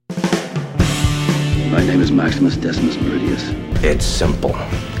name is Maximus Decimus Meridius. It's simple.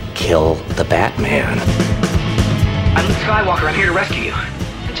 Kill the Batman. I'm Luke Skywalker. I'm here to rescue you.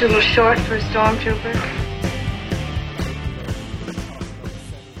 Aren't you a little short for a stormtrooper?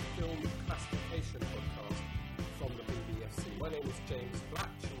 Film classification podcast from the BBFC. My name is James Blatch,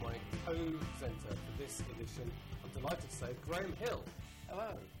 and my co-presenter for this edition, I'm delighted to say, Graham Hill.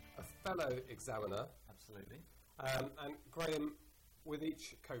 Hello. A fellow examiner. Absolutely. And Graham, with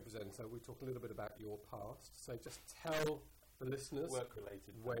each co-presenter, we talk a little bit about your past. So just tell the listeners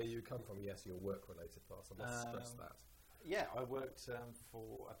Work-related where you come from. Yes, your work-related past. I must stress that. Yeah, I worked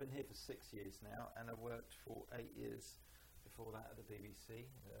I've been here for 6 years now, and I worked for 8 years before that at the BBC,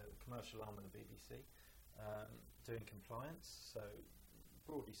 commercial arm of the BBC, doing compliance, so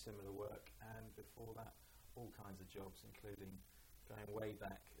broadly similar work, and before that, all kinds of jobs, including going way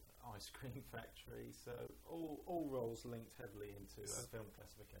back, ice cream factory, so all roles linked heavily into film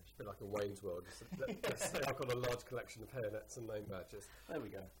classification. A bit like a Wayne's World. Let's say I've got a large collection of hairnets and name badges. There we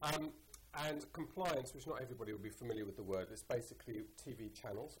go. And compliance, which not everybody will be familiar with the word, it's basically TV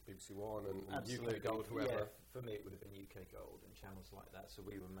channels, BBC One and UK Gold, whoever. Yeah, for me it would have been UK Gold and channels like that, so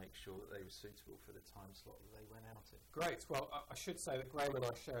we would make sure that they were suitable for the time slot that they went out in. Great. Well, I should say that Graham and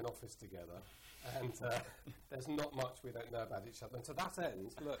I share an office together, and there's not much we don't know about each other. And to that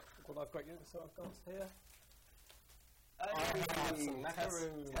end, look what I've got. So I've got here. I have some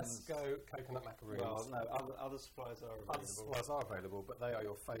Tesco coconut macaroons. Well, no, other supplies are available. Other supplies are available, but they are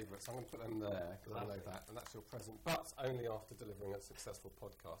your favourites. I'm going to put them there, because I know that, and that's your present, but only after delivering a successful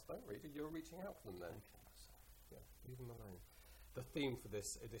podcast. Don't read it, you're reaching out for them then. Yeah, leave them alone. The theme for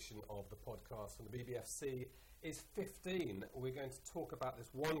this edition of the podcast from the BBFC is 15. We're going to talk about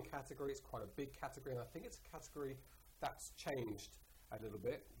this one category. It's quite a big category, and I think it's a category that's changed a little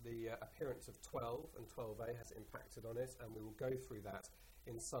bit. The appearance of 12 and 12A has impacted on it, and we will go through that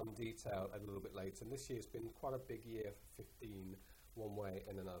in some detail a little bit later. And this year's been quite a big year for 15, one way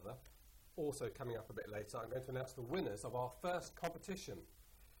and another. Also coming up a bit later, I'm going to announce the winners of our first competition.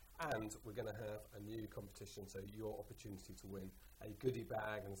 And we're going to have a new competition, so your opportunity to win a goodie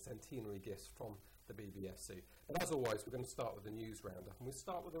bag and centenary gifts from the BBFC. But as always, we're going to start with the news roundup. And we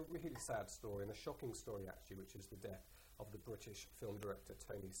start with a really sad story, and a shocking story actually, which is the death of the British film director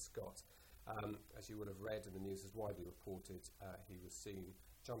Tony Scott. As you would have read in the news, as widely reported, he was seen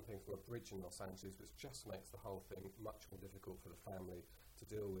jumping from a bridge in Los Angeles, which just makes the whole thing much more difficult for the family to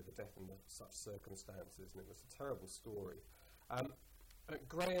deal with the death in such circumstances, and it was a terrible story.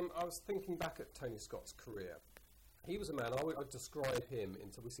 Graham, I was thinking back at Tony Scott's career. He was a man, I would describe him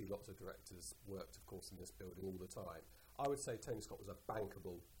into, we see lots of directors worked, of course, in this building all the time. I would say Tony Scott was a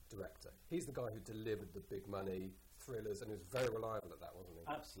bankable director. He's the guy who delivered the big money thrillers, and he was very reliable at that, wasn't he?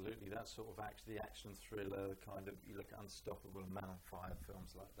 Absolutely. That sort of the action thriller kind of, you look at Unstoppable and Man on Fire,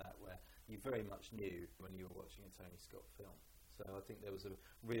 films like that, where you very much knew when you were watching a Tony Scott film. So I think there was a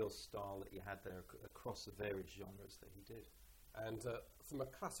real style that you had there across the various genres that he did. And from a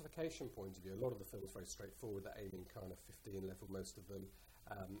classification point of view, a lot of the films are very straightforward. They're aiming kind of 15 level, most of them.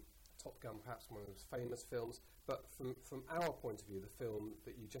 Top Gun, perhaps one of those famous films. But from our point of view, the film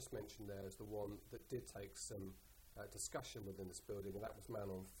that you just mentioned there is the one that did take some discussion within this building, and that was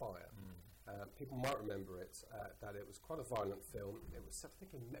Man on Fire. People might remember it, that it was quite a violent film. It was set, I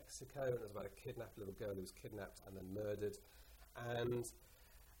think, in Mexico, and it was about a kidnapped little girl who was kidnapped and then murdered. And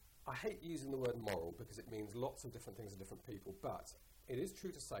I hate using the word moral because it means lots of different things to different people, but it is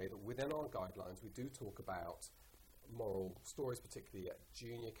true to say that within our guidelines we do talk about moral stories, particularly at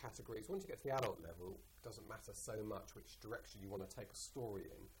junior categories. Once you get to the adult level, it doesn't matter so much which direction you want to take a story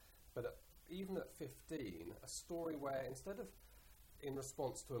in. But even at 15, a story where instead of, in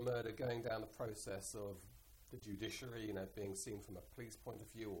response to a murder, going down the process of the judiciary, being seen from a police point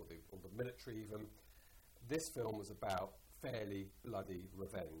of view or the military even, this film was about fairly bloody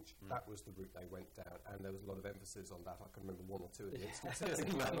revenge. That was the route they went down, and there was a lot of emphasis on that. I can remember one or two of the instances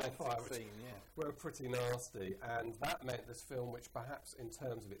in Man on Fire which were pretty nasty, and that meant this film, which perhaps in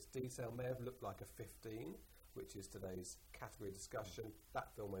terms of its detail may have looked like a 15, which is today's category discussion,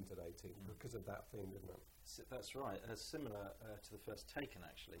 that film went at 18 because of that theme, didn't it? That's right. Similar to the first Taken,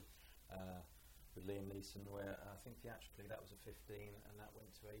 actually, with Liam Neeson, where I think theatrically that was a 15, and that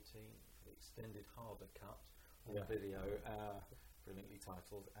went to 18 for the extended harder cut on video, brilliantly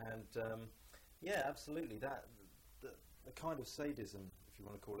titled. And absolutely, that the kind of sadism, if you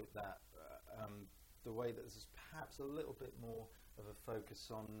want to call it that, the way that there's perhaps a little bit more of a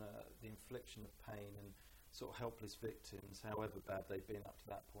focus on the infliction of pain and sort of helpless victims, however bad they've been up to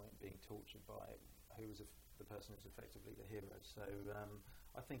that point, being tortured by who was the person who's effectively the hero. So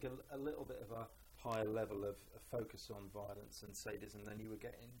I think a little bit of a higher level of focus on violence and sadism than you were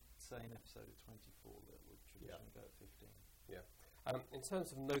getting, say an episode of 24 that would traditionally go at 15. Yeah. In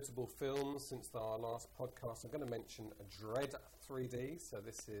terms of notable films since our last podcast, I'm going to mention Dredd 3D. So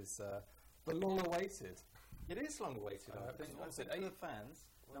this is the long-awaited. It is long-awaited, I think. Was it for the fans?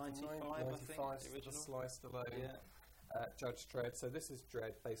 95, I think, the original. Sly Stallone. Yeah. Judge Dredd. So this is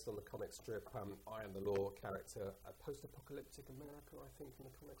Dredd based on the comic strip. I Am the Law character, a post-apocalyptic America, I think, in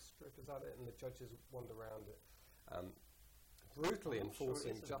the comic strip. Is that it? And the judges wander around it, brutally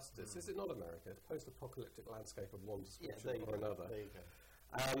enforcing justice. Is it not America? It's post-apocalyptic landscape of one description or another. There you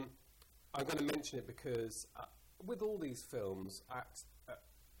go. I'm going to mention it because with all these films,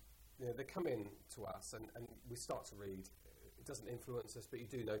 they come in to us and we start to read. It doesn't influence us, but you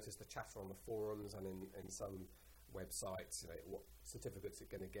do notice the chatter on the forums and in some websites, what certificates it's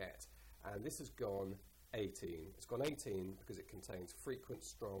going to get. And this has gone 18. It's gone 18 because it contains frequent,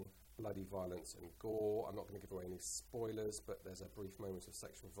 strong, bloody violence and gore. I'm not going to give away any spoilers, but there's a brief moment of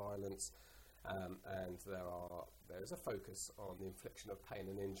sexual violence, and there is a focus on the infliction of pain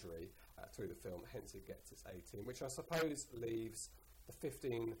and injury through the film, hence it gets its 18, which I suppose leaves the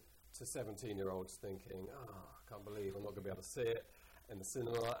 15 to 17-year-olds thinking, I can't believe I'm not going to be able to see it in the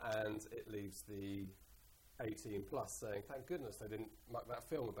cinema, and it leaves the 18 plus saying, thank goodness they didn't make that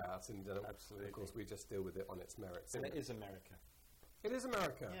film about it. And absolutely, of course, we just deal with it on its merits. And it is America. It is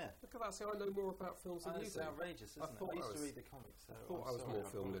America. Yeah. Look at that. See, I know more about films than you do. It's outrageous, isn't it? I used to read the comics. So I thought I was more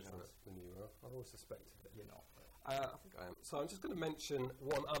film literate than you were. I always suspected it. You're not. I think I am. So I'm just going to mention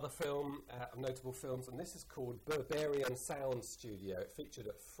one other film of notable films, and this is called Berberian Sound Studio. It featured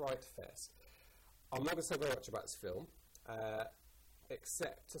at Fright Fest. I'm not going to say very much about this film,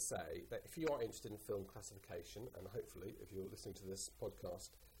 except to say that if you are interested in film classification, and hopefully if you're listening to this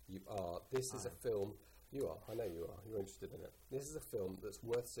podcast, you are, this is a film. You are, I know you are, you're interested in it. This is a film that's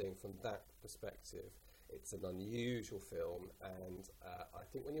worth seeing from that perspective. It's an unusual film, and I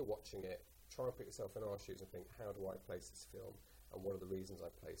think when you're watching it, try and put yourself in our shoes and think, how do I place this film, and what are the reasons I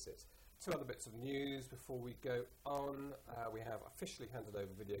place it? Two other bits of news before we go on. We have officially handed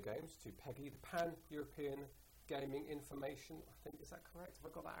over video games to PEGI, the Pan-European Gaming Information. I think, is that correct?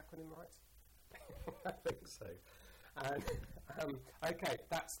 Have I got that acronym right? I think so. And okay,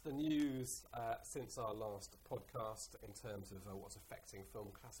 that's the news since our last podcast in terms of what's affecting film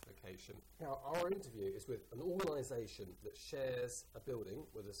classification. Now, our interview is with an organisation that shares a building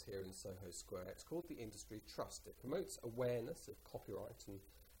with us here in Soho Square. It's called the Industry Trust. It promotes awareness of copyright, and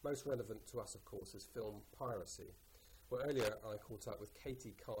most relevant to us, of course, is film piracy. Well, earlier I caught up with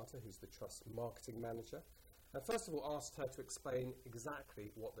Katie Carter, who's the Trust's marketing manager, and first of all asked her to explain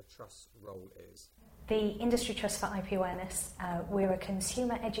exactly what the Trust's role is. The Industry Trust for IP Awareness, we're a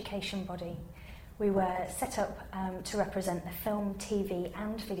consumer education body. We were set up to represent the film, TV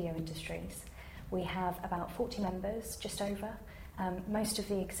and video industries. We have about 40 members, just over. Most of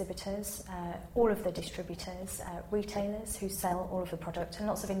the exhibitors, all of the distributors, retailers who sell all of the product, and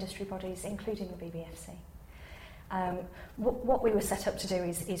lots of industry bodies, including the BBFC. What we were set up to do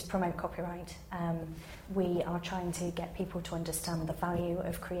is promote copyright. We are trying to get people to understand the value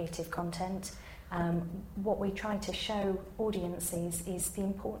of creative content. What we try to show audiences is the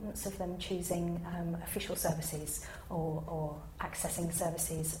importance of them choosing official services or accessing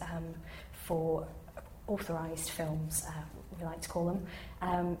services for authorised films, we like to call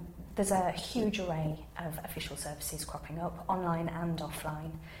them. There's a huge array of official services cropping up, online and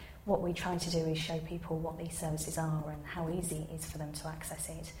offline. What we try to do is show people what these services are and how easy it is for them to access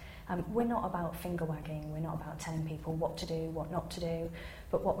it. We're not about finger wagging, we're not about telling people what to do, what not to do,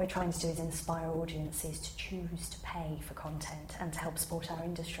 but what we're trying to do is inspire audiences to choose to pay for content and to help support our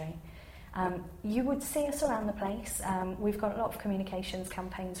industry. You would see us around the place. We've got a lot of communications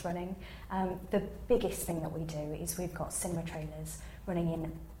campaigns running. The biggest thing that we do is we've got cinema trailers running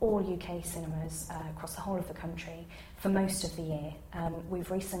in all UK cinemas across the whole of the country for most of the year.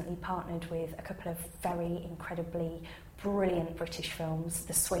 We've recently partnered with a couple of very incredibly brilliant British films,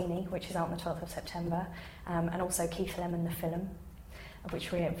 The Sweeney, which is out on the 12th of September, and also Keith Lemon, The Film,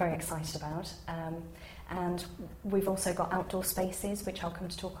 which we're very excited about. And we've also got outdoor spaces, which I'll come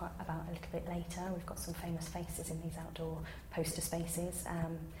to talk about a little bit later. We've got some famous faces in these outdoor poster spaces.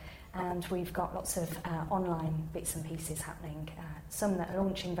 And we've got lots of online bits and pieces happening, some that are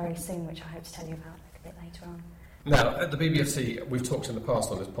launching very soon, which I hope to tell you about a little bit later on. Now, at the BBFC, we've talked in the past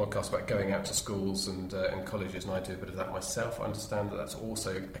on this podcast about going out to schools and colleges, and I do a bit of that myself. I understand that that's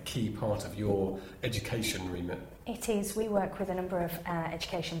also a key part of your education remit. It is. We work with a number of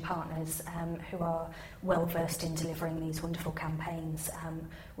education partners who are well versed in delivering these wonderful campaigns.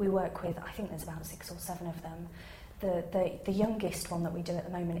 We work with, I think there's about 6 or 7 of them. The youngest one that we do at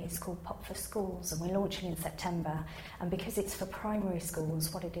the moment is called Pop for Schools, and we're launching in September. And because it's for primary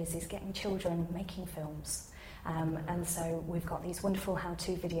schools, what it is getting children making films. And so we've got these wonderful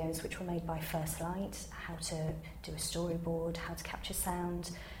how-to videos which were made by First Light, how to do a storyboard, how to capture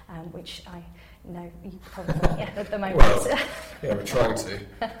sound, which I know you probably at the moment. Well, yeah, we're trying to.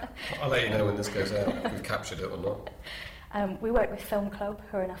 I'll let you know when this goes out, if we've captured it or not. We work with Film Club,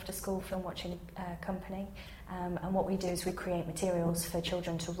 who are an after-school film watching company, and what we do is we create materials for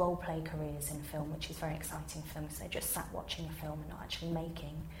children to role-play careers in film, which is very exciting for them because they're just sat watching a film and not actually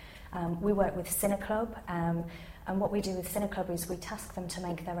making. We work with Cineclub, and what we do with Cineclub is we task them to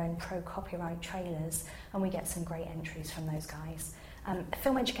make their own pro-copyright trailers, and we get some great entries from those guys.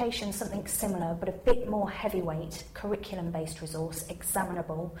 Film education is something similar, but a bit more heavyweight, curriculum-based resource,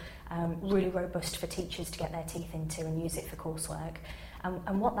 examinable, really robust for teachers to get their teeth into and use it for coursework.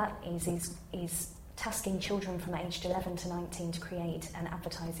 And what that is tasking children from aged 11 to 19 to create an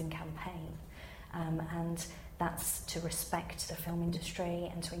advertising campaign. And that's to respect the film industry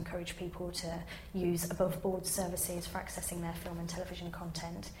and to encourage people to use above-board services for accessing their film and television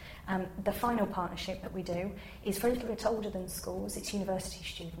content. The final partnership that we do is for a little bit older than schools. It's university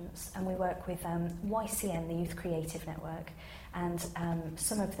students, and we work with YCN, the Youth Creative Network, and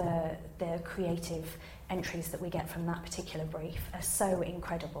some of the creative entries that we get from that particular brief are so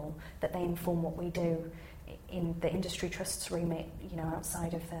incredible that they inform what we do in the industry trust's remit,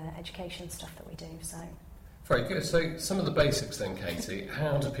 outside of the education stuff that we do. So. Very good. So some of the basics then, Katie.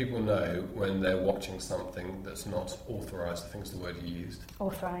 How do people know when they're watching something that's not authorised? I think is the word you used.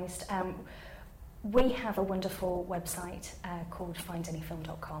 Authorised. We have a wonderful website called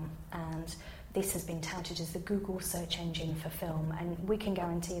findanyfilm.com, and this has been touted as the Google search engine for film, and we can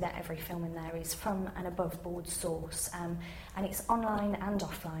guarantee that every film in there is from an above-board source, and it's online and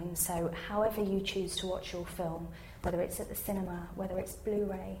offline, so however you choose to watch your film, whether it's at the cinema, whether it's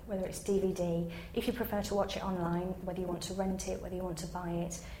Blu-ray, whether it's DVD, if you prefer to watch it online, whether you want to rent it, whether you want to buy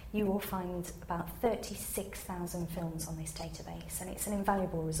it, you will find about 36,000 films on this database, and it's an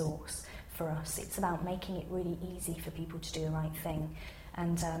invaluable resource for us. It's about making it really easy for people to do the right thing.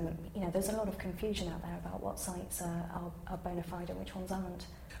 And there's a lot of confusion out there about what sites are bona fide and which ones aren't.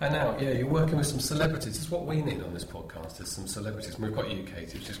 And now, you're working with some celebrities. It's what we need on this podcast, is some celebrities. And we've got you,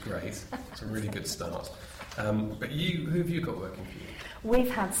 Katie, which is great. It's a really good start. But who have you got working for you?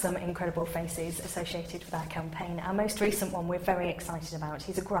 We've had some incredible faces associated with our campaign. Our most recent one we're very excited about.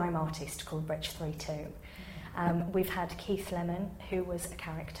 He's a grime artist called Bretch32. We've had Keith Lemon, who was a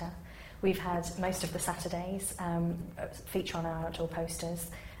character. We've had most of the Saturdays feature on our outdoor posters,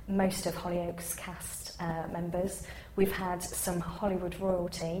 most of Hollyoaks cast members. We've had some Hollywood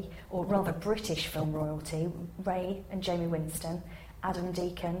royalty, or rather British film royalty, Ray and Jamie Winston, Adam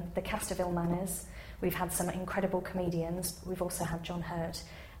Deacon, the cast of Ill Manners. We've had some incredible comedians. We've also had John Hurt,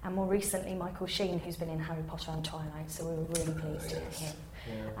 and more recently Michael Sheen, who's been in Harry Potter and Twilight, so we were really pleased to have him.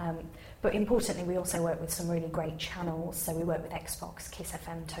 Yeah. But importantly, we also work with some really great channels. So we work with Xbox, Kiss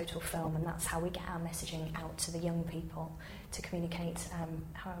FM, Total Film, and that's how we get our messaging out to the young people to communicate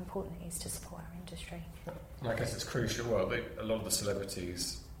how important it is to support our industry. And I guess it's crucial. Well, a lot of the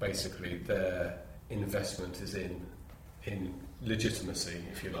celebrities, basically, their investment is in legitimacy,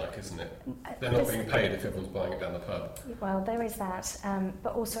 if you like, isn't it? They're not being paid if everyone's buying it down the pub. Well, there is that,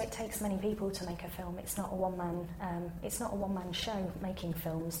 but also it takes many people to make a film. It's not a one-man show making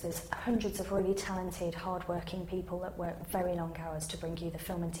films. There's hundreds of really talented, hard-working people that work very long hours to bring you the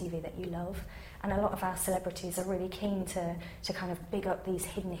film and TV that you love. And a lot of our celebrities are really keen to kind of big up these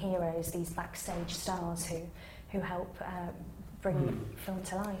hidden heroes, these backstage stars who help bring film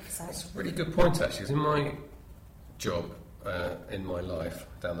to life. So that's a really good point, actually. 'Cause in my job, in my life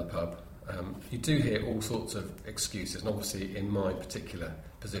down the pub, you do hear all sorts of excuses, and obviously in my particular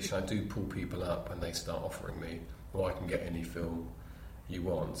position I do pull people up and they start offering me, well, I can get any film you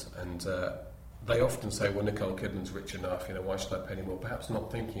want, and they often say, well, Nicole Kidman's rich enough, why should I pay any more? Perhaps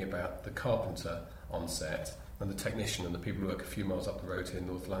not thinking about the carpenter on set and the technician and the people who work a few miles up the road here in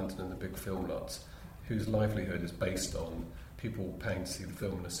North London and the big film lots, whose livelihood is based on people paying to see the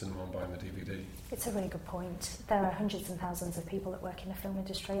film in a cinema and buying the DVD. It's a really good point. There are hundreds and thousands of people that work in the film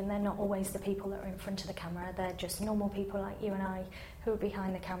industry, and they're not always the people that are in front of the camera. They're just normal people like you and I who are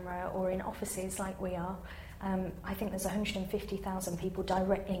behind the camera or in offices like we are. I think there's 150,000 people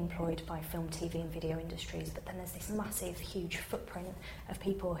directly employed by film, TV and video industries, but then there's this massive, huge footprint of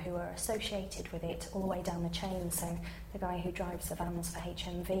people who are associated with it all the way down the chain. So the guy who drives the vans for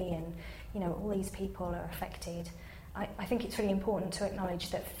HMV and, all these people are affected. I think it's really important to acknowledge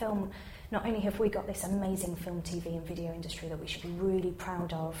that film, not only have we got this amazing film, TV and video industry that we should be really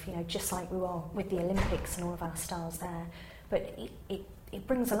proud of, you know, just like we are with the Olympics and all of our stars there, but it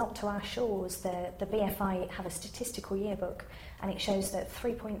brings a lot to our shores. The BFI have a statistical yearbook, and it shows that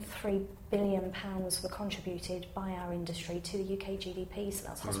 £3.3 billion were contributed by our industry to the UK GDP, so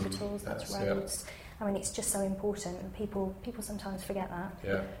that's hospitals, that's roads. Yeah. I mean, it's just so important, and people sometimes forget that.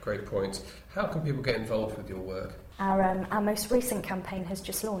 Yeah, great point. How can people get involved with your work? Our most recent campaign has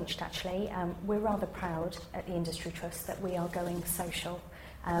just launched, actually. We're rather proud at the Industry Trust that we are going social.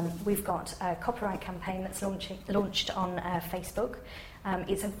 We've got a copyright campaign that's launched on Facebook.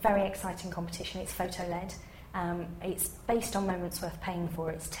 It's a very exciting competition. It's photo-led. It's based on moments worth paying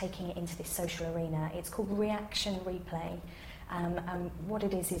for. It's taking it into this social arena. It's called Reaction Replay. What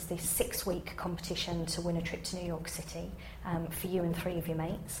it is this 6-week competition to win a trip to New York City for you and 3 of your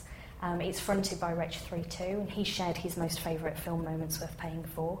mates. It's fronted by Wretch32, and he shared his most favourite film moments worth paying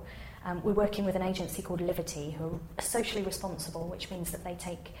for. We're working with an agency called Liberty, who are socially responsible, which means that they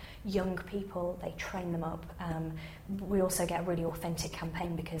take young people, they train them up. We also get a really authentic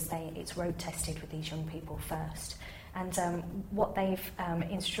campaign because it's road tested with these young people first. And what they've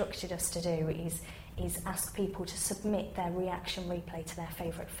instructed us to do is ask people to submit their reaction replay to their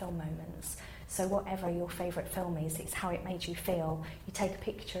favourite film moments. So whatever your favourite film is, it's how it made you feel. You take a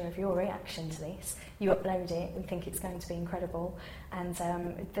picture of your reaction to this, you upload it, we think it's going to be incredible, and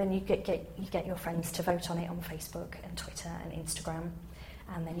then you get your friends to vote on it on Facebook and Twitter and Instagram,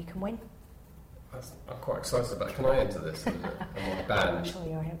 and then you can win. I'm quite excited about it. Can I enter this? I'm on a band. I'm sure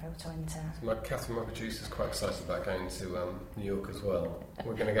you're able to enter. Catherine, my producer, is quite excited about going to New York as well.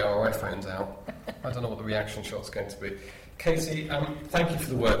 We're going to get our iPhones out. I don't know what the reaction shot's going to be. Katie, thank you for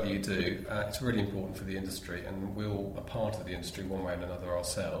the work that you do. It's really important for the industry, and we're all a part of the industry one way or another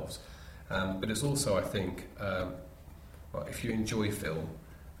ourselves. But it's also, I think, if you enjoy film,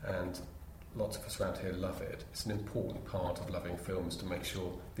 and lots of us around here love it, it's an important part of loving films to make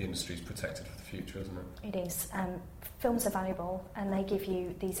sure the industry is protected for the future, isn't it? It is. Films are valuable, and they give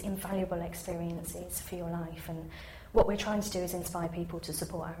you these invaluable experiences for your life, and what we're trying to do is inspire people to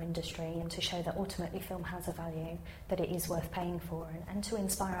support our industry and to show that ultimately film has a value, that it is worth paying for, and to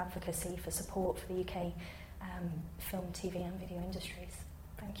inspire advocacy for support for the UK film, TV and video industries.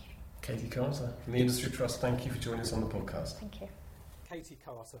 Thank you. Katie Carter from the Industry Trust, thank you for joining us on the podcast. Thank you. Katie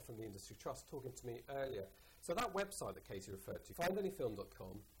Carter from the Industry Trust talking to me earlier. So that website that Katie referred to,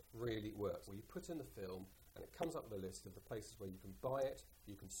 findanyfilm.com, really works. Where you put in the film and it comes up with a list of the places where you can buy it,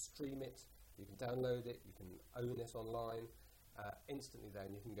 you can stream it, you can download it, you can own it online instantly there,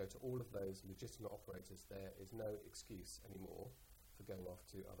 and you can go to all of those legitimate operators. There is no excuse anymore for going off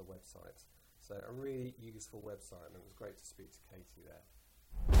to other websites. So a really useful website, and it was great to speak to Katie there.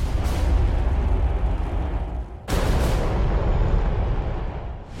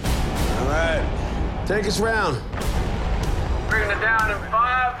 All right, take us round. Bringing it down in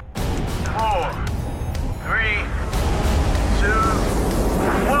 5, 4, 3, 2,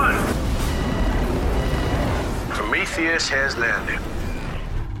 1. Prometheus has landed.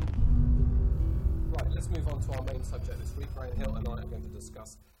 Right, let's move on to our main subject this week. Graham Hill and I are going to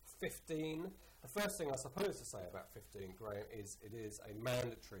discuss 15. The first thing I suppose to say about 15, Graham, is it is a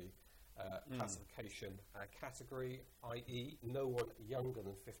mandatory classification category, i.e. no one younger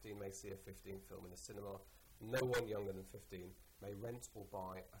than 15 may see a 15 film in a cinema. No one younger than 15 may rent or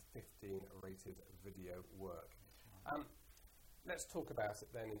buy a 15-rated video work. Let's talk about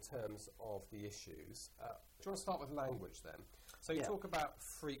it then in terms of the issues. Do you want to start with language then? So you talk about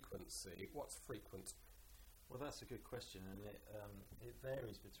frequency. What's frequent? Well, that's a good question, and it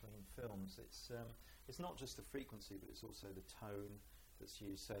varies between films. It's not just the frequency, but it's also the tone that's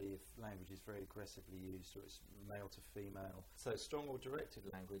used. Say if language is very aggressively used, or it's male to female. So strong or directed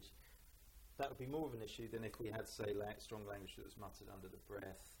language, that would be more of an issue than if we had, say, strong language that was muttered under the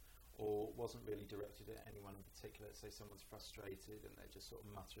breath, or wasn't really directed at anyone in particular. Say someone's frustrated and they're just sort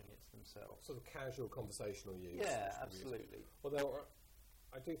of muttering it to themselves. Sort of casual conversational use. Yeah, absolutely. Although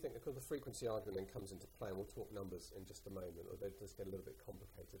I do think because the frequency argument then comes into play, and we'll talk numbers in just a moment, or they just get a little bit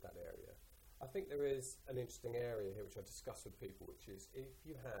complicated, that area. I think there is an interesting area here which I discuss with people, which is if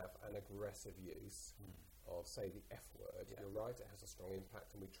you have an aggressive use of, say, the F word, you're right, it has a strong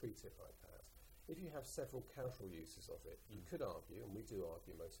impact and we treat it like that. If you have several casual uses of it, you could argue, and we do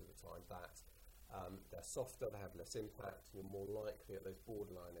argue most of the time, that they're softer, they have less impact, you're more likely at those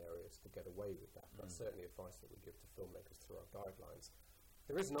borderline areas to get away with that. That's certainly advice that we give to filmmakers through our guidelines.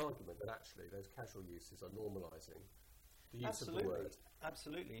 There is an argument that actually those casual uses are normalising the use of the word.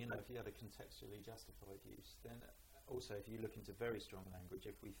 Absolutely. You know, if you had a contextually justified use, then also if you look into very strong language,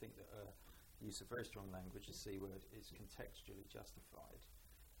 if we think that use of very strong language, the C word, is contextually justified,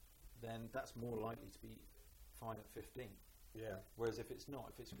 then that's more likely to be fine at 15. Yeah. Whereas if it's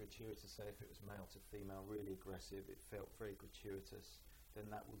not, if it's gratuitous, say if it was male to female, really aggressive, it felt very gratuitous, then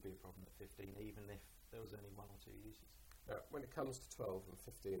that would be a problem at 15, even if there was only one or two uses. When it comes to 12 and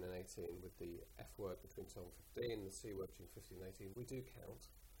 15 and 18, with the F word between 12 and 15 and the C word between 15 and 18, we do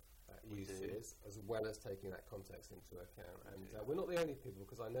count uses as well as taking that context into account. And we're not the only people,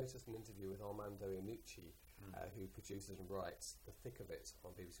 because I noticed an interview with Armando Iannucci, who produces and writes The Thick of It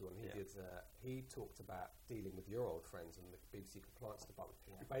on BBC One. He talked about dealing with your old friends in the BBC Compliance Department.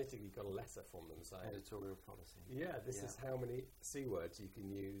 He basically got a letter from them saying, editorial policy. This is how many C words you can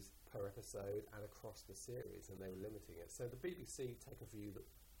use per episode and across the series, and they were limiting it. So the BBC take a view that,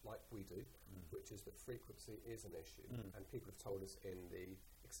 like we do, which is that frequency is an issue, and people have told us in the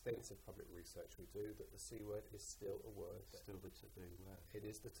extensive public research we do that the C word is still a word. Still the taboo word. It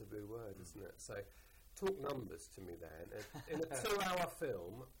is the taboo word, isn't it? So talk numbers to me then. In a 2-hour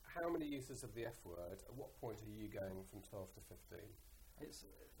film, how many uses of the F word? At what point are you going from 12 to 15?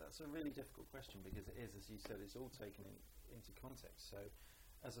 That's a really difficult question, because it is, as you said, it's all taken into context. So,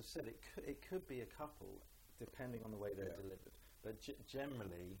 as I've said, it could be a couple, depending on the way they're delivered. But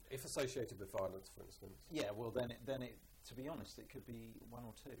generally, if associated with violence, for instance. Yeah, well, then it, to be honest, it could be one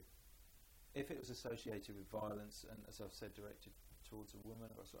or two. If it was associated with violence and, as I've said, directed towards a woman,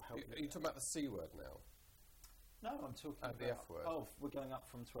 or sort of helping. Are you talking about the C word now? No, I'm talking about the F word. Oh, we're going up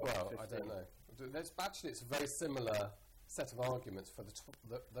from 12 well, to 15. I don't know. It's a very similar set of arguments for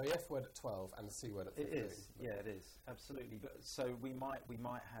the F word at 12 and the C word at 15. It is, it is, absolutely. But so we might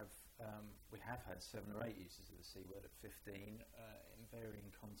have we have had 7 or 8 uses of the C word at 15 in varying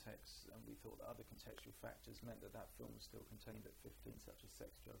contexts, and we thought that other contextual factors meant that film was still contained at 15, such as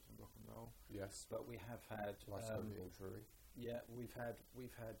sex, drugs, and rock and roll. Yes, but we have had Drury. Yeah, we've had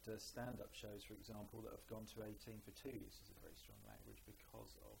stand-up shows, for example, that have gone to 18 for 2 uses of very strong language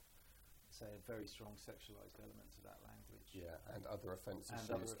because of, say, a very strong sexualised element to that language. Yeah, and other offence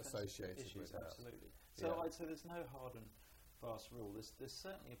issues associated with that. Absolutely. So I'd say there's no hard and fast rule. There's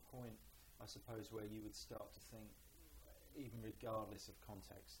certainly a point, I suppose, where you would start to think, even regardless of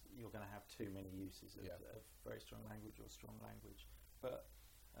context, you're going to have too many uses of very strong language or strong language. But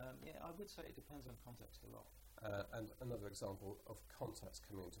I would say it depends on context a lot. And another example of context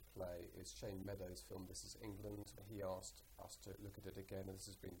coming into play is Shane Meadows' film This Is England. He asked us to look at it again, and this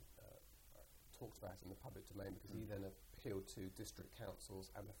has been talked about in the public domain, because he then appealed to district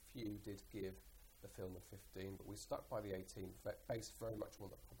councils, and a few did give the film a 15, but we stuck by the 18, based very much on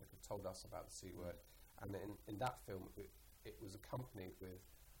what the public had told us about the C word. And in that film, it was accompanied with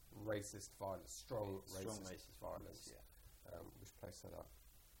racist violence, strong racist violence, which placed that up.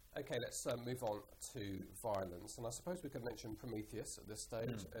 Okay, let's move on to violence, and I suppose we could mention Prometheus at this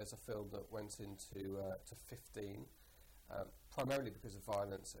stage as a film that went into to 15, primarily because of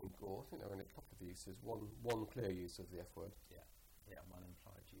violence and gore. I think there were only a couple of uses, one clear use of the F word. Yeah, one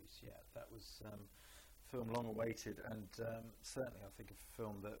implied use. Yeah, that was a film long awaited, and certainly I think a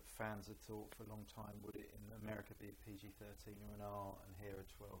film that fans had thought for a long time, would it in America be a PG-13 or an R, and here a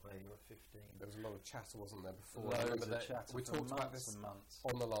 12A or a 15. There was a lot of chatter, wasn't there, before? Loads of chatter. We talked about this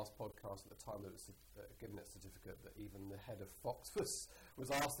on the last podcast at the time that it was given its certificate, that even the head of Fox was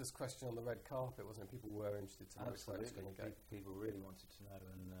asked this question on the red carpet, wasn't it? People were interested to know where it was going to go. People really wanted to know,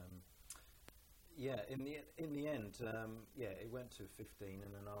 and in the end, it went to 15,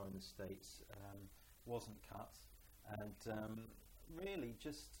 and an R in the States wasn't cut, and really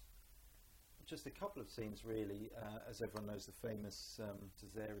just a couple of scenes, really, as everyone knows, the famous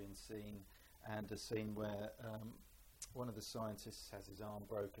Caesarean scene, and a scene where one of the scientists has his arm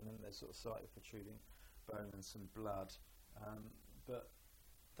broken and there's sort of sight of protruding bone and some blood, but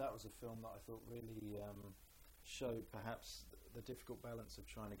that was a film that I thought really showed perhaps the difficult balance of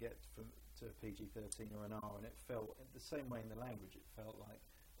trying to get to a PG-13 or an R, and it felt the same way in the language. It felt like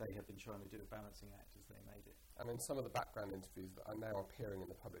they had been trying to do a balancing act as they made it. And in some of the background interviews that are now appearing in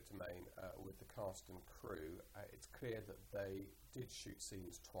the public domain with the cast and crew, it's clear that they did shoot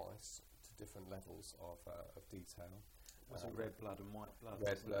scenes twice to different levels of detail. Was it red blood and white blood?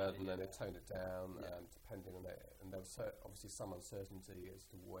 Red blood, and then they toned it down, and depending on it, and there was obviously some uncertainty as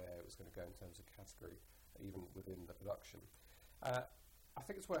to where it was going to go in terms of category, even within the production. I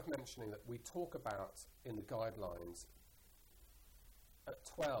think it's worth mentioning that we talk about in the guidelines at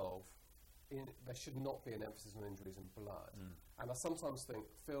 12, there should not be an emphasis on injuries and blood. And I sometimes think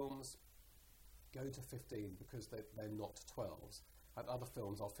films go to 15 because they're not 12s, and other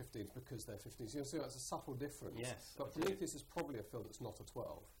films are 15s because they're 15s. You know, so it's a subtle difference. Yes. But Prometheus is probably a film that's not a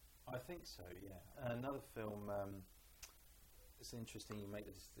 12. I think so, yeah. Another film it's interesting you make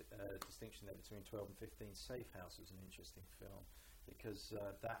the distinction there between 12 and 15. Safe House was an interesting film because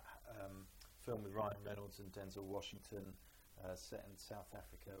that film with Ryan Reynolds and Denzel Washington, set in South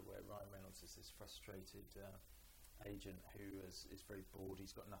Africa, where Ryan Reynolds is this frustrated agent who is very bored,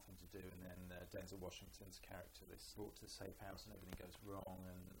 he's got nothing to do, and then Denzel Washington's character is brought to the safe house and everything goes wrong,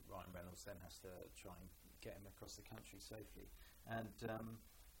 and Ryan Reynolds then has to try and get him across the country safely. And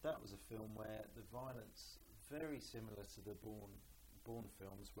that was a film where the violence, very similar to the Bourne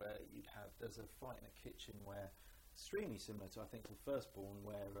films, where there's a fight in a kitchen where, extremely similar to, I think, the first Bourne,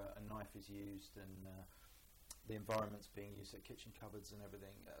 where a knife is used and the environment's being used, at kitchen cupboards and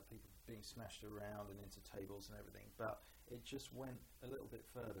everything, people being smashed around and into tables and everything, but it just went a little bit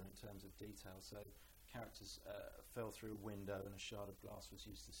further in terms of detail. So characters fell through a window and a shard of glass was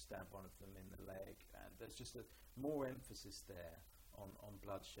used to stab one of them in the leg, and there's just more emphasis there on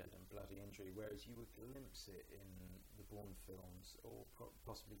bloodshed and bloody injury, whereas you would glimpse it in the Bourne films or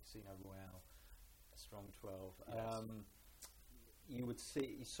possibly Casino Royale, Strong 12. Yes.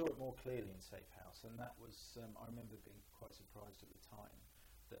 You saw it more clearly in Safe House, and that was, I remember being quite surprised at the time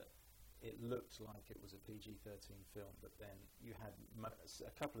that it looked like it was a PG-13 film, but then you had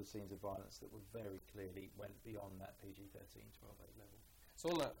a couple of scenes of violence that were very clearly went beyond that PG-13 12A level.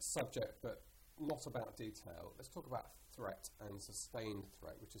 So on that subject, but not about detail, let's talk about threat and sustained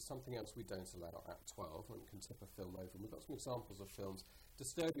threat, which is something else we don't allow at 12 and can tip a film over. And we've got some examples of films.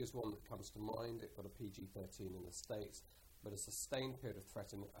 Disturbia is one that comes to mind. It got a PG-13 in the States, but a sustained period of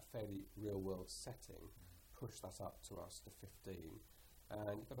threat in a fairly real-world setting pushed that up to us to 15.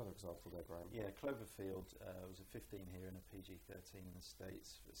 And you've got another example there, Graham. Yeah, Cloverfield was a 15 here and a PG-13 in the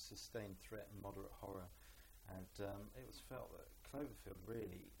States. Sustained threat and moderate horror. And it was felt that Cloverfield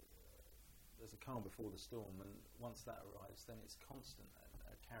really, there's a calm before the storm, and once that arrives, then it's constant.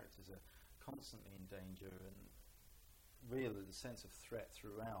 And characters are constantly in danger, and really the sense of threat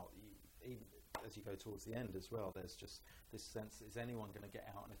throughout, even as you go towards the end as well, there's just this sense, is anyone going to get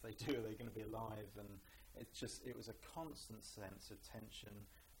out, and if they do, are they going to be alive? And it was a constant sense of tension.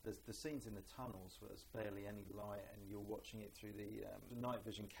 There's the scenes in the tunnels where there's barely any light, and you're watching it through the night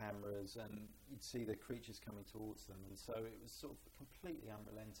vision cameras, and you'd see the creatures coming towards them, and so it was sort of completely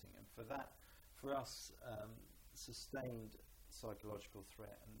unrelenting. And for us, sustained psychological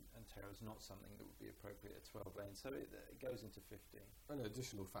threat and terror is not something that would be appropriate at 12A, and so it goes into 15. An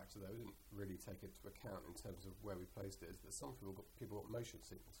additional factor, though, we didn't really take into account in terms of where we placed it, is that some people got motion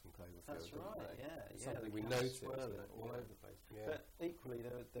sickness from Cloverfield. That's right, yeah. Something we noticed all over the place. Yeah. But equally,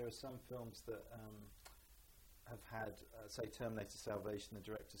 there are some films that have had, say, Terminator Salvation, the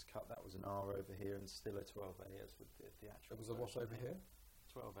director's cut, that was an R over here, and still a 12A as with the theatrical. It was a what over here?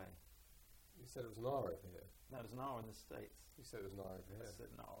 12A. You said it was an R over here. No, it was an R in the States. You said it was an R over here. I said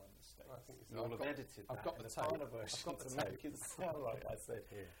an R in the States. I think you will have edited that. I've got the tape. I've got the tape. Make it sound like I said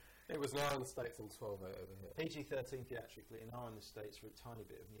here. It was an R in the States and 12A over here. PG-13 theatrically, an R in the States for a tiny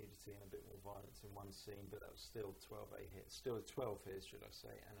bit of nudity and a bit more violence in one scene, but that was still 12A here. Still a 12 here, should I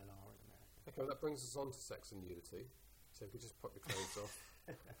say, and an R in America. Okay, well, that brings us on to sex and nudity. So if we just put the clothes off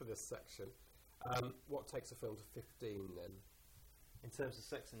for this section. What takes a film to 15 then? In terms of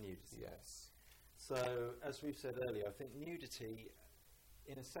sex and nudity? Yes. So, as we've said earlier, I think nudity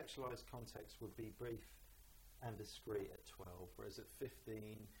in a sexualised context would be brief and discreet at 12, whereas at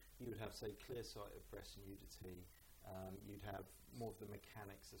 15 you would have, say, clear sight of breast nudity. You'd have more of the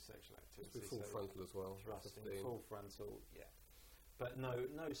mechanics of sexual activity. Full frontal as well. Thrusting, full frontal, yeah. But no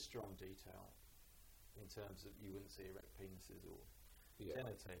strong detail in terms of you wouldn't see erect penises or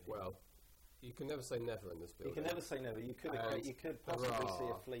genitalia. Well, you can never say never in this building. You can never say never. You could possibly see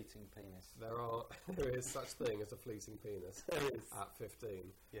a fleeting penis. There is such thing as a fleeting penis at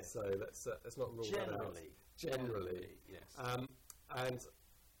 15. Yes. So let's not rule that out. Generally, yes. And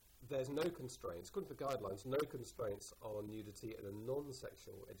there's no constraints, according to the guidelines, no constraints on nudity in a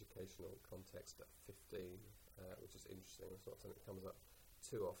non-sexual educational context at 15, which is interesting. It's not something that comes up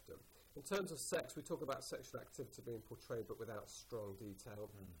too often. In terms of sex, we talk about sexual activity being portrayed but without strong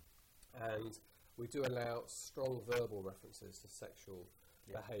detail. And we do allow strong verbal references to sexual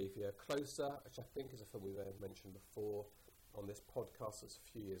behaviour. Closer, which I think is a film we may have mentioned before on this podcast, it's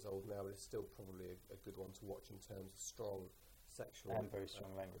a few years old now, but it's still probably a good one to watch in terms of strong sexual... And very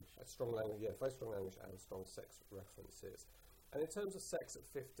strong language. Strong language, yeah, very strong language and strong sex references. And in terms of sex at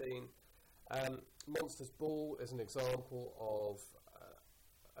 15, Monsters Ball is an example of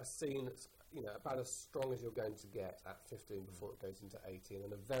a scene that's about as strong as you're going to get at 15 before it goes into 18,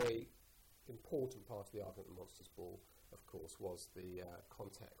 and a very important part of the argument of Monsters Ball, of course, was the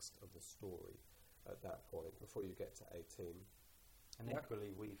context of the story at that point, before you get to 18. And equally,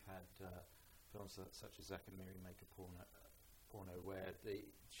 we've had films such as Zack and Miri Make a Porno, porno, where the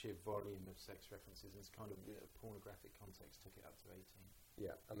sheer volume of sex references and kind of pornographic context took it up to 18.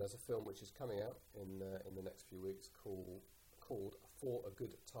 Yeah, and there's a film which is coming out in the next few weeks called For a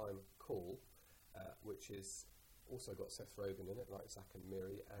Good Time Call, which is also got Seth Rogen in it, like Zack and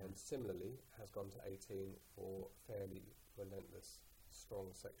Miri, and similarly has gone to 18 for fairly relentless, strong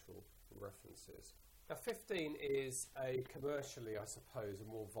sexual references. Now, 15 is a commercially, I suppose, a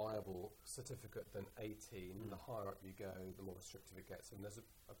more viable certificate than 18. The higher up you go, the more restrictive it gets. And there's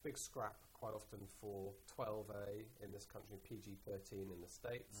a big scrap quite often for 12A in this country, PG-13 in the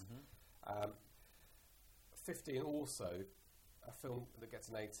States. 15 also, a film that gets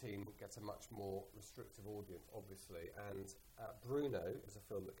an 18 gets a much more restrictive audience, obviously. And Bruno is a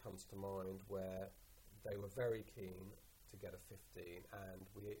film that comes to mind where they were very keen to get a 15, and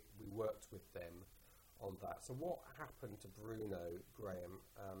we worked with them on that. So what happened to Bruno, Graham,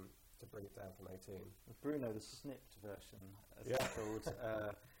 to bring it down from 18? Bruno, the snipped version, as it's called,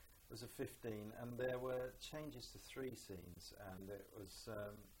 was a 15, and there were changes to 3 scenes, and it was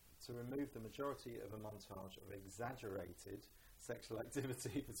to remove the majority of a montage of exaggerated sexual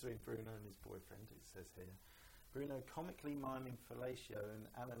activity between Bruno and his boyfriend, it says here. Bruno comically miming fellatio and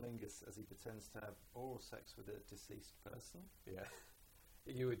analingus as he pretends to have oral sex with a deceased person. Yeah.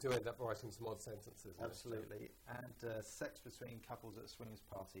 You do end up writing some odd sentences. Absolutely. And sex between couples at a swingers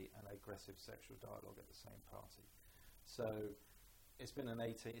party and aggressive sexual dialogue at the same party. So it's been an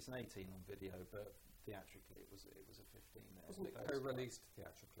 18. It's an 18 on video, but theatrically it was a 15. Wasn't it co-released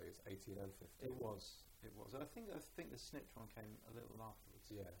theatrically? It's 18 and 15. It was. I think the snipped one came a little afterwards.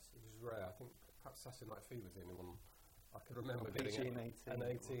 Yes, it was rare. I think perhaps Saturday Night Fever was the only one I could remember PG getting and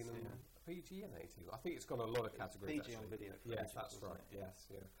 18 and PG and 18. I think it's got a lot of categories. PG on video. Yes, that's right. Yes,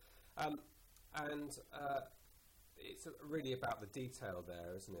 yeah. And it's really about the detail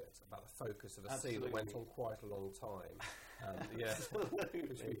there, isn't it? About the focus of a scene that went on quite a long time. If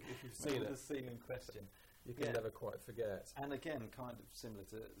you've seen the scene in question, you can never quite forget. And again, kind of similar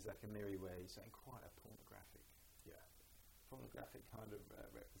to Zack and Miri, where he's saying quite a pornographic kind of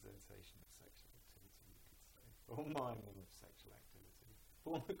representation of sexual activity, you could say, or miming of sexual activity.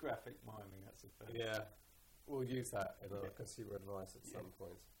 Pornographic miming, that's a fair. Yeah, we'll use that in our consumer advice at some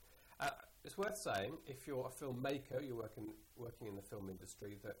point. It's worth saying, if you're a filmmaker, you're working in the film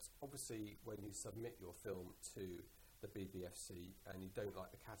industry, that obviously when you submit your film to the BBFC and you don't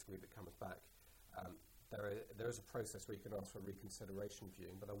like the category that comes back, there is a process where you can ask for reconsideration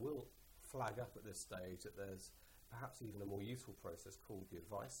viewing, but I will flag up at this stage that there's perhaps even a more useful process called the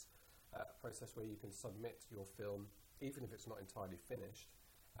advice process, where you can submit your film, even if it's not entirely finished,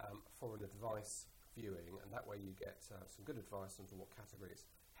 for an advice viewing, and that way you get some good advice on what category it's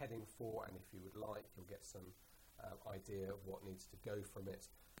heading for, and if you would like, you'll get some idea of what needs to go from it,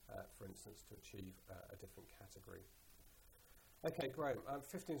 for instance, to achieve a different category. Okay, Graham,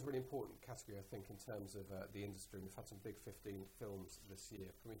 15 is a really important category, I think, in terms of the industry. We've had some big 15 films this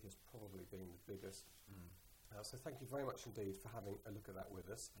year, Prometheus probably being the biggest. So thank you very much indeed for having a look at that with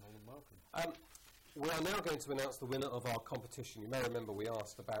us. More than welcome. We are now going to announce the winner of our competition. You may remember we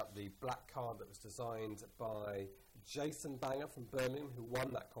asked about the black card that was designed by Jason Banger from Birmingham, who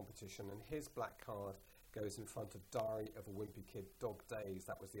won that competition, and his black card goes in front of Diary of a Wimpy Kid, Dog Days.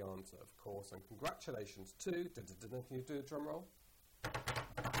 That was the answer, of course, and congratulations to... Can you do a drum roll?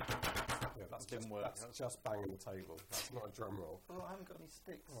 Yeah, that's just banging the table. That's not a drum roll. Oh, I haven't got any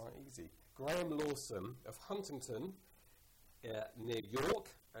sticks. All right, easy. Graham Lawson of Huntington, near York.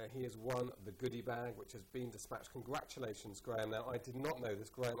 He has won the goodie bag, which has been dispatched. Congratulations, Graham. Now, I did not know this,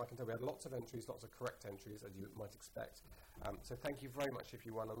 Graham. I can tell we had lots of entries, lots of correct entries, as you might expect. So thank you very much if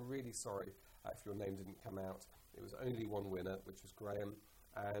you won. I'm really sorry if your name didn't come out. It was only one winner, which was Graham.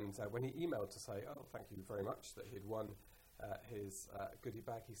 And when he emailed to say, oh, thank you very much, that he'd won his goodie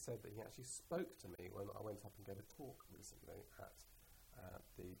bag, he said that he actually spoke to me when I went up and gave a talk recently at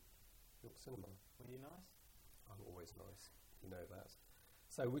the York Cinema. Were you nice? I'm always nice. You know that.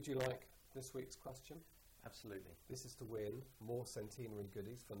 So would you like this week's question? Absolutely. This is to win more centenary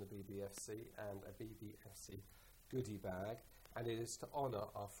goodies from the BBFC and a BBFC goodie bag. And it is to honour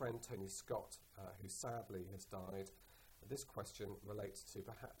our friend Tony Scott, who sadly has died. This question relates to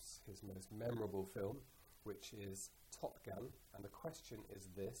perhaps his most memorable film, which is Top Gun. And the question is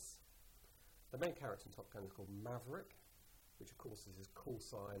this. The main character in Top Gun is called Maverick, which of course is his call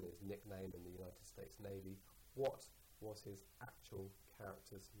sign, his nickname in the United States Navy. What was his actual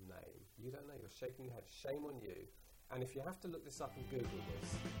character's name? You don't know, you're shaking your head. Shame on you. And if you have to look this up and Google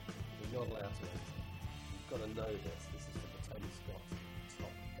this, you're not allowed to enter. You've got to know this. This is for the Tony Scott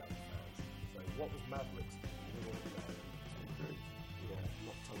Top Gun fans. So what was Maverick's middle name? Tom Cruise. Yeah,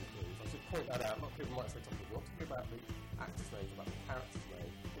 not Tom Cruise. I should point that out. A lot of people might say, Tom, you're talking about the actors' names, about the characters'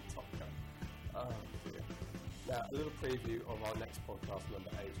 names in Top Gun. Oh, dear. Now, a little preview of our next podcast, number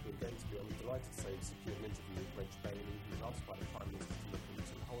 8. We're going to be, I'm delighted to say, secure an interview with Reg Bailey, who's asked by the Prime Minister to look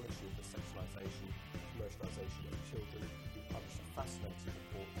into the whole issue of the sexualisation, commercialisation of children. We published a fascinating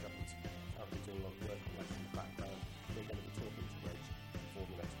report. The government's currently doing a lot of work on that in the background. We're going to be talking to Reg for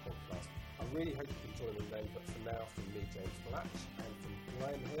the next podcast. I really hope you can join in then, but for now, from me, James Blatch, and from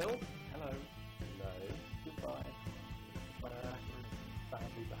Graham Hill. Hello. No. Goodbye.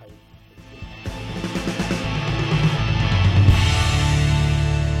 Badly behaved.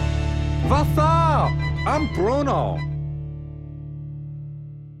 What's up? I'm Bruno.